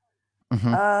clothes.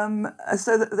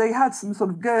 So that they had some sort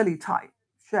of girly type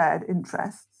shared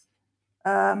interests.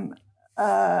 But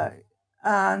I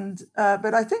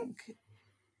think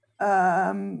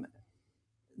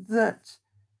that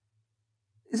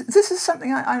this is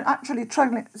something I'm actually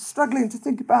struggling to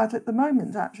think about at the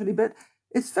moment, actually. But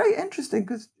it's very interesting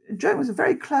because Joan was a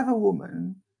very clever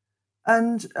woman,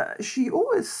 and she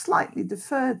always slightly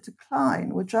deferred to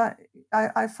Klein, which I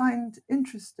find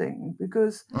interesting,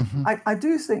 because I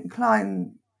do think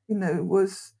Klein,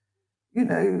 was,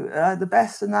 the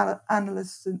best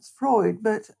analyst since Freud,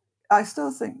 but I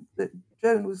still think that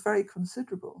Joan was very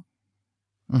considerable.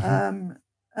 And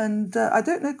I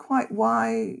don't know quite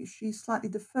why she slightly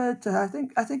deferred to her.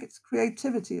 I think it's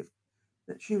creativity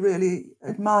that she really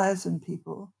admires in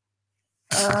people.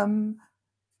 But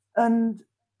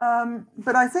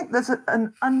I think there's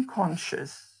an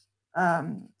unconscious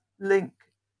link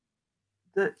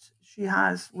that she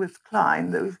has with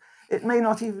Klein, though it may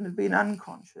not even have been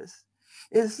unconscious,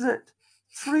 is that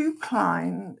through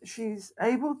Klein, she's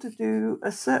able to do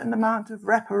a certain amount of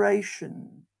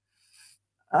reparation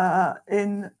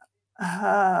in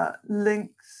her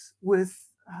links with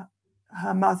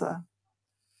her mother,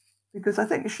 because I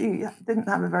think she didn't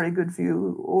have a very good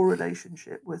view or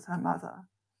relationship with her mother.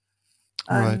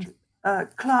 And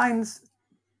Klein's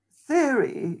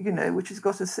theory, which has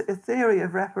got a theory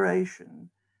of reparation,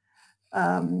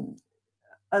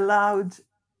 allowed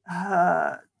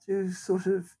her to sort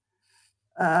of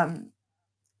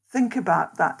think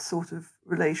about that sort of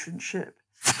relationship.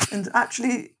 And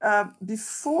actually,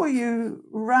 before you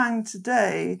rang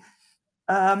today,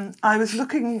 I was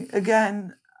looking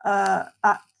again at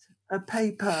a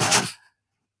paper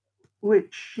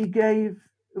which she gave.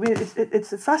 I mean,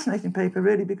 it's a fascinating paper,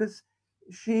 really, because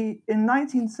in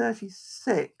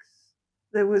 1936,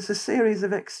 there was a series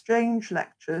of exchange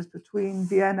lectures between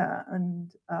Vienna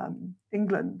and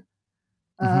England,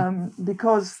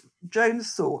 because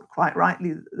Jones thought, quite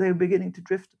rightly, that they were beginning to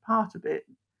drift apart a bit,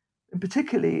 and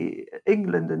particularly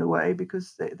England in a way,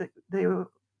 because they were,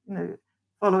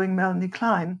 following Melanie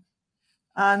Klein.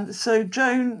 And so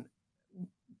Joan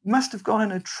must have gone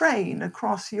on a train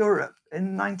across Europe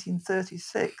in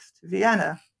 1936 to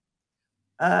Vienna,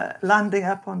 landing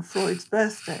up on Freud's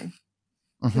birthday,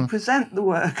 to present the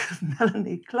work of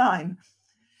Melanie Klein.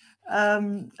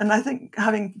 And I think,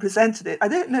 having presented it, I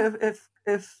don't know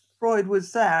if Freud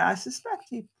was there. I suspect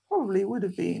he probably would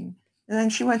have been. And then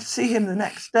she went to see him the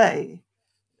next day.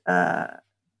 But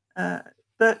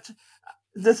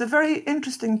there's a very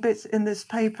interesting bit in this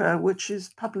paper, which is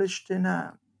published in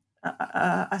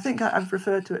I think I've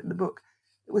referred to it in the book.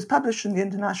 It was published in the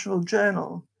International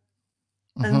Journal.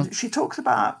 And she talks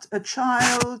about a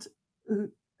child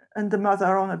and the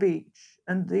mother on a beach.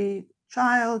 And the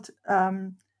child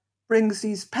brings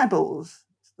these pebbles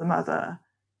to the mother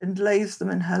and lays them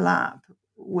in her lap,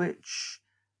 which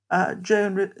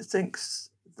Joan thinks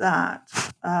that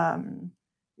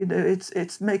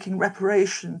it's making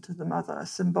reparation to the mother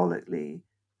symbolically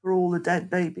for all the dead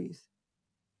babies.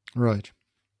 Right.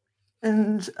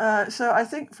 And so I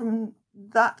think from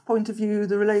that point of view,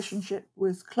 the relationship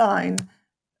with Klein,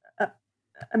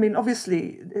 I mean,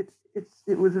 obviously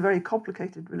it was a very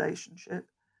complicated relationship.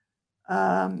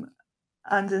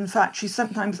 And in fact, she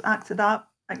sometimes acted out,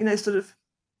 sort of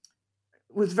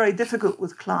was very difficult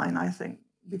with Klein, I think,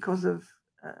 because of,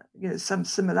 some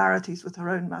similarities with her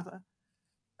own mother.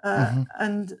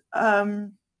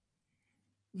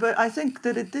 But I think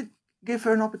that it did give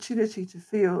her an opportunity to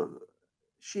feel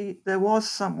there was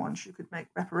someone she could make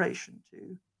reparation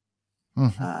to.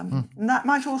 And that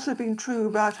might also have been true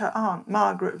about her aunt,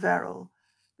 Margaret Verrill,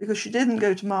 because she didn't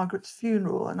go to Margaret's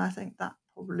funeral, and I think that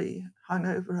probably hung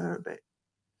over her a bit.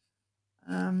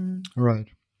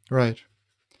 Right.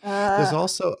 There's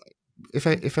also, if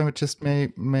I just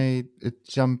may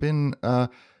jump in,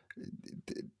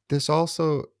 there's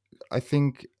also, I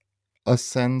think, a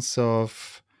sense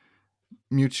of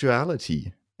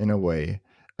mutuality in a way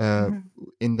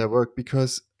in their work,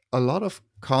 because a lot of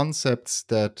concepts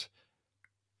that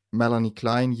Melanie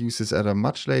Klein uses at a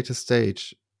much later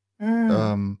stage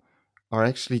are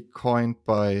actually coined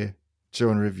by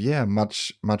Joan Riviere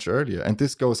much earlier, and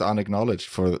this goes unacknowledged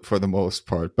for the most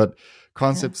part. But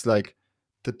concepts like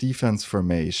the defense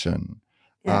formation,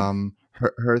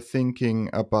 her thinking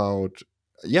about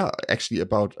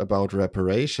about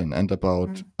reparation and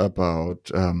about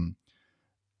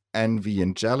envy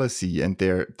and jealousy and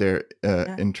their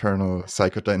internal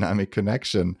psychodynamic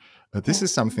connection. This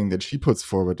is something that she puts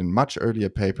forward in much earlier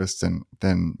papers than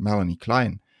Melanie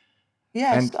Klein.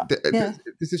 Yes, and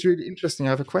this is really interesting.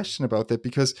 I have a question about that,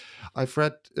 because I've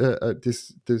read a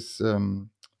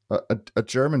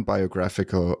German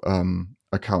biographical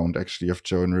account actually of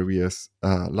Joan Riviere's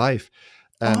life,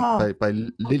 and by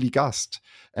Lily Gust,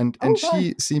 and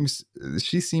she seems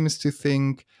to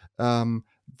think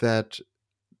that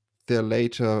they're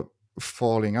later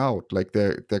falling out, like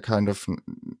they're kind of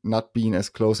not being as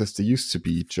close as they used to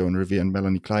be. Joan Riviere and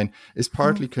Melanie Klein is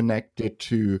partly connected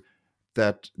to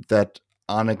that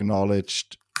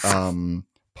unacknowledged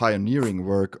pioneering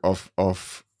work of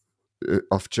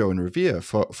Joan Riviere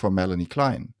for Melanie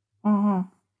Klein.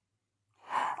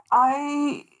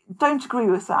 I don't agree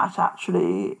with that,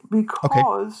 actually,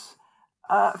 because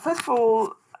first of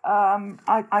all,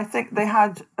 I think they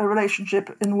had a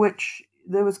relationship in which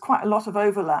there was quite a lot of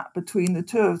overlap between the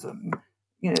two of them,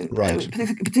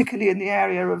 particularly in the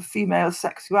area of female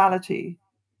sexuality.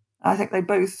 I think they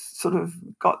both sort of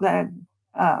got their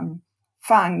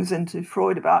fangs into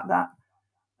Freud about that.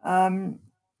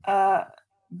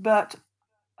 But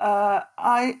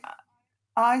I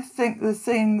think the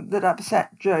thing that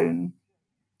upset Joan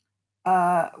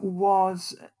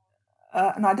was,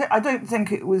 and I don't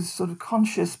think it was sort of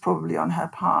conscious probably on her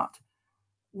part,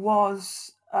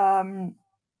 was the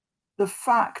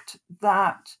fact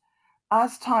that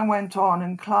as time went on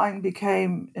and Klein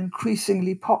became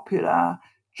increasingly popular,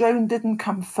 Joan didn't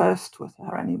come first with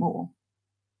her anymore.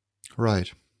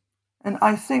 Right. And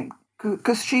I think,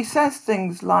 because she says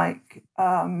things like,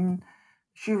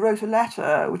 she wrote a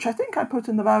letter, which I think I put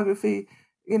in the biography,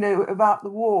 about the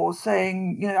war,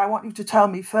 saying, I want you to tell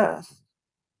me first.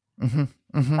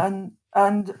 And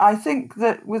I think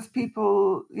that with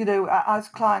people, as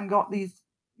Klein got these,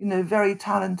 very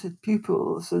talented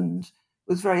pupils and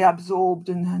was very absorbed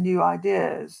in her new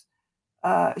ideas,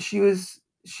 she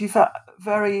felt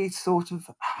very sort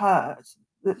of hurt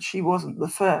that she wasn't the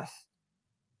first.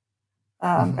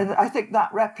 And I think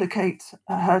that replicates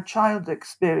her child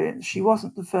experience. She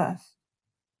wasn't the first.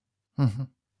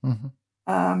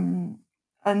 And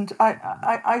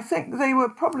I think they were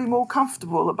probably more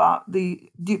comfortable about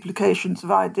the duplications of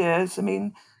ideas. I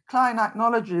mean, Klein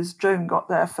acknowledges Joan got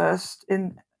there first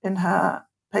in her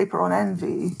paper on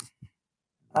envy.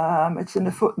 It's in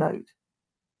a footnote.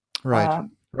 Right.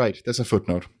 Right. There's a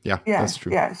footnote. Yeah, that's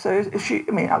true. Yeah. So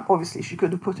obviously she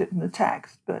could have put it in the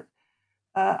text, but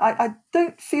I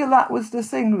don't feel that was the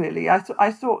thing, really.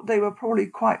 I thought they were probably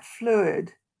quite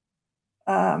fluid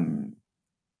in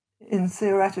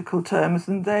theoretical terms,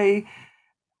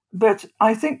 but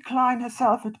I think Klein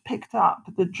herself had picked up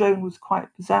that Joan was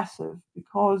quite possessive,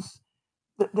 because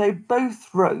they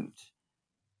both wrote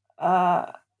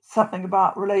something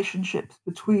about relationships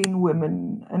between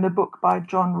women in a book by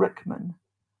John Rickman,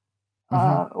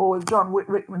 or John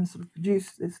Rickman sort of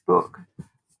produced this book.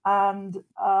 And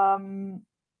let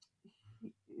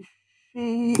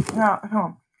me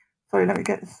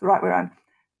get this the right way around.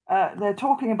 They're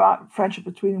talking about friendship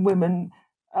between women,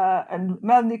 and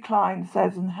Melanie Klein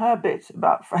says in her bit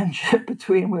about friendship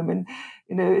between women,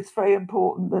 it's very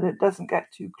important that it doesn't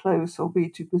get too close or be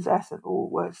too possessive, or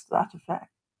words to that effect.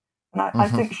 And I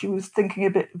think she was thinking a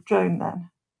bit of Joan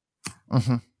then.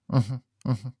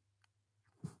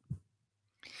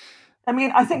 I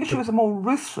mean, I think she was a more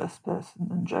ruthless person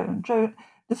than Joan.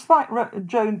 Despite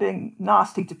Joan being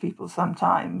nasty to people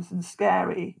sometimes and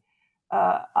scary,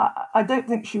 I don't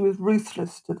think she was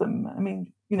ruthless to them. I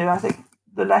mean, I think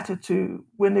the letter to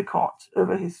Winnicott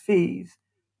over his fees,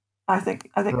 I think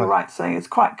you're right saying it's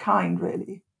quite kind,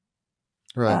 really.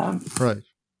 Right. Right.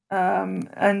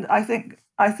 And I think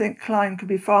Klein could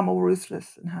be far more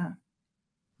ruthless than her.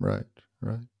 Right.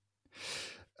 Right.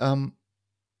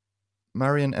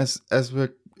 Marion, as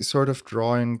we're sort of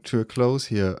drawing to a close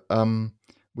here,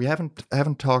 we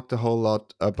haven't talked a whole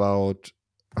lot about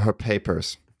her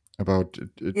papers, about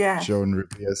Joan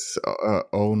Riviere's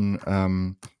own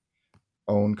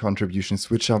own contributions,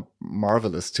 which are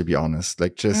marvelous, to be honest.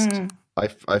 Like, just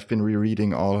I've been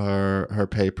rereading all her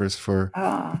papers for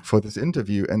this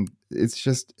interview, and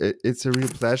it's a real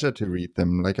pleasure to read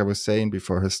them. Like I was saying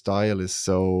before, her style is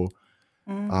so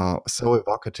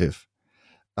evocative.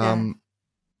 And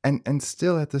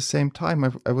still at the same time,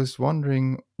 I was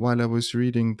wondering while I was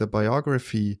reading the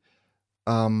biography,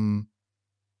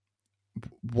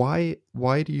 why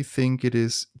do you think it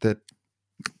is that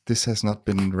this has not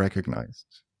been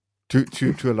recognized to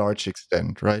a large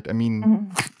extent, right? I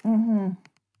mean,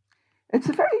 it's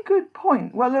a very good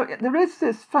point. Well, there is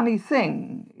this funny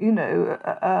thing,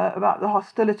 about the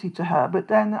hostility to her, but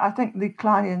then I think the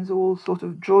Kleinians all sort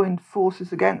of joined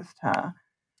forces against her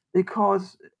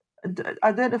because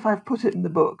I don't know if I've put it in the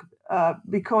book,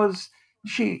 because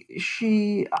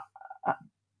she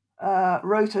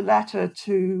wrote a letter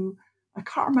to, I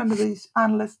can't remember the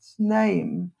analyst's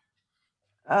name.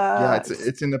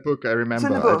 It's in the book. I remember. It's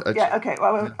in the book. Okay.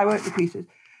 Well, I won't repeat it.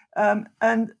 I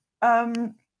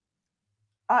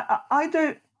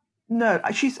don't know.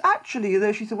 She's actually,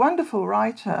 though she's a wonderful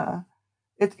writer,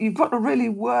 you've got to really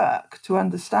work to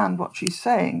understand what she's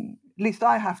saying. At least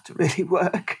I have to really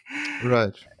work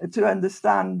to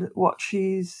understand what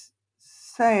she's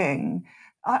saying.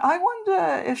 I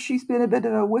wonder if she's been a bit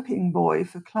of a whipping boy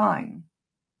for Klein.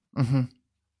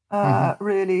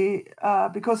 Really,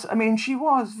 because, I mean, she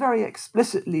was very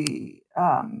explicitly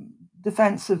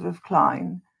defensive of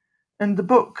Klein. And the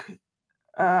book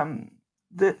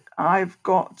that I've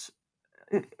got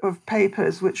of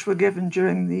papers which were given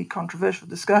during the controversial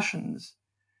discussions,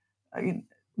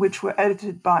 which were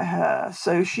edited by her,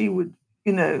 so she would,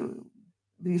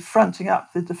 be fronting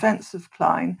up the defense of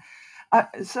Klein.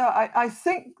 So I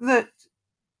think that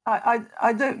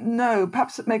I don't know.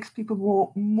 Perhaps it makes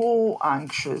people more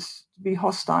anxious to be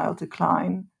hostile to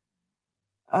Klein,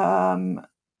 and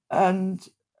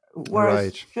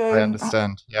whereas Joan, I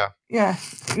understand. Yeah.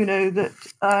 Yes,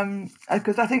 that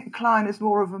because I think Klein is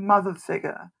more of a mother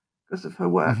figure because of her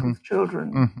work with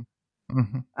children,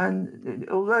 and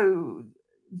although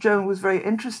Joan was very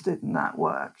interested in that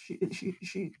work, she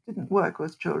didn't work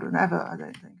with children ever, I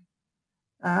don't think.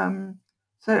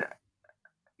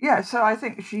 So I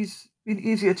think she's been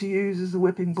easier to use as a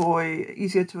whipping boy,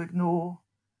 easier to ignore.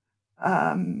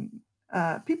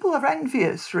 People are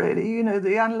envious, really.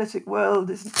 The analytic world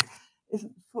isn't.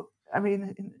 I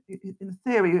mean, in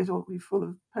theory, it ought to be full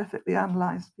of perfectly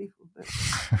analysed people,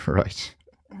 but right.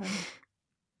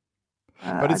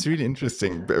 But it's really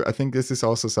interesting. I think this is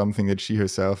also something that she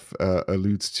herself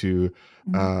alludes to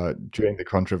during the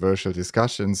controversial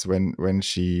discussions when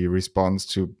she responds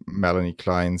to Melanie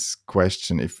Klein's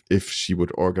question if she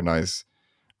would organize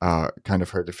kind of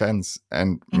her defense.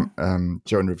 And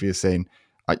Joan Revere saying,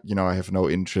 I have no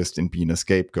interest in being a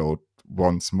scapegoat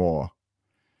once more.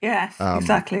 Yes,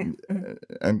 exactly.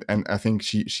 And I think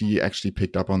she actually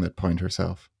picked up on that point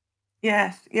herself.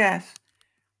 Yes.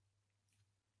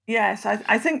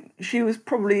 I think she was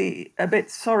probably a bit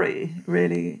sorry,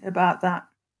 really, about that.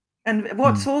 And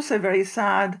what's also very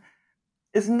sad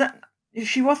is that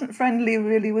she wasn't friendly,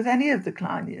 really, with any of the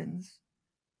Kleinians.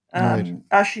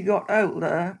 As she got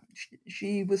older,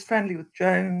 she was friendly with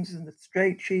Jones and the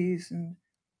Strachey's and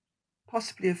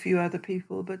possibly a few other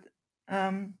people, but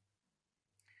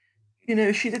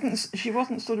she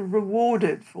wasn't sort of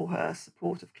rewarded for her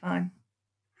support of Klein.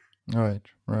 Right.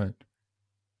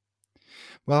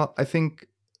 Well, I think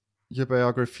your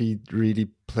biography really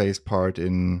plays part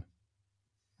in,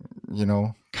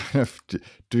 kind of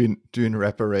doing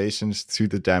reparations to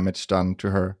the damage done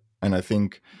to her. And I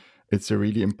think it's a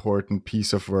really important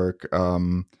piece of work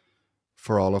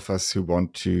for all of us who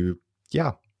want to,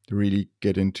 really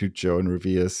get into Joan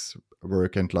Revere's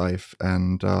work and life.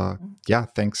 And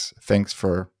thanks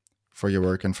for your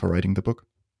work and for writing the book.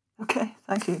 Okay,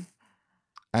 thank you.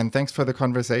 And thanks for the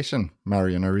conversation,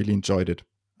 Marion. I really enjoyed it.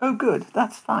 Oh, good.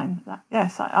 That's fine.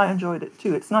 Yes, I enjoyed it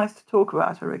too. It's nice to talk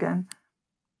about her again.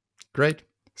 Great.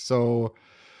 So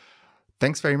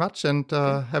thanks very much and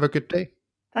have a good day.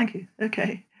 Thank you.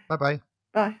 Okay. Bye-bye.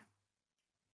 Bye.